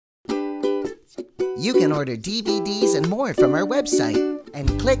You can order DVDs and more from our website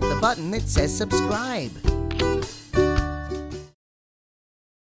and click the button that says subscribe.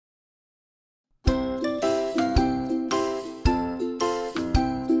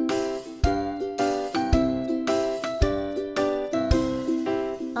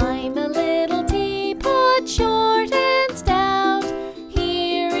 I'm a little teapot, short and stout.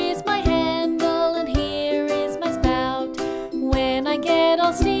 Here is my handle and here is my spout. When I get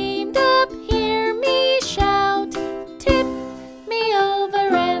all steamed up, hear me shout. Tip me over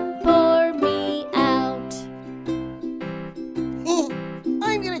and pour me out.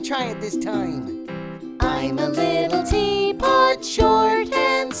 I'm gonna try it this time. I'm a little teapot, short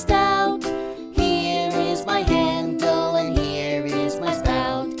and stout. Here is my handle and here is my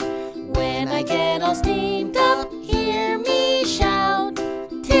spout. When I get all steamed up, hear me shout.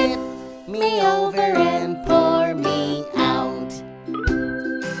 Tip me over and pour me out.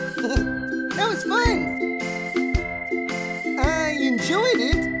 That was fun! I enjoyed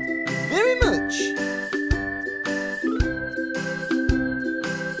it very much.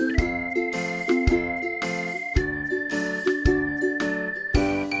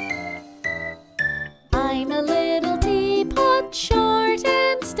 I'm a little teapot, short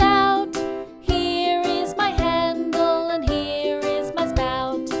and stout. Here is my handle and here is my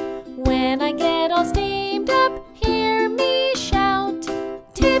spout. When I get all steamed up, hear me shout.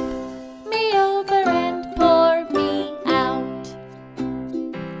 Tip me over and pour me out.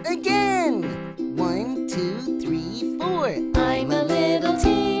 Again! 1, 2, 3, 4. I'm a little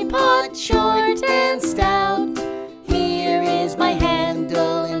teapot, short and stout. Here is my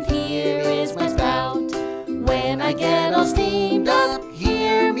handle and here is my spout. When I get all steamed up,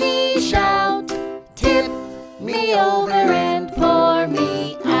 hear me shout. Tip me over and pour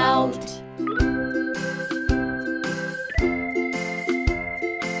me out.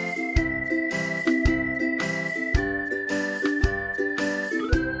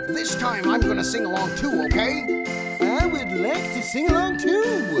 This time I'm gonna sing along too, okay? I would like to sing along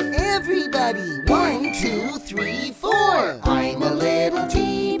too. Everybody, 1, 2, 3, 4. I'm a little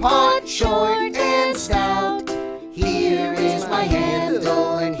teapot, short and stout. Here is my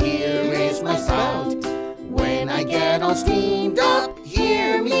handle and here is my spout. When I get all steamed up,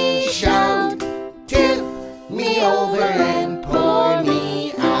 hear me shout. Tip me over and pour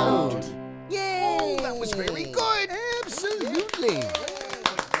me out. Yay! That was very good. Absolutely.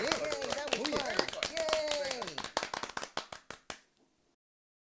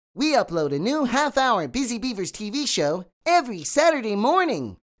 We upload a new half-hour Busy Beavers TV show every Saturday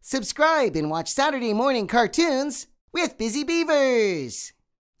morning. Subscribe and watch Saturday morning cartoons with Busy Beavers.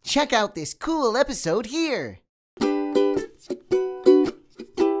 Check out this cool episode here.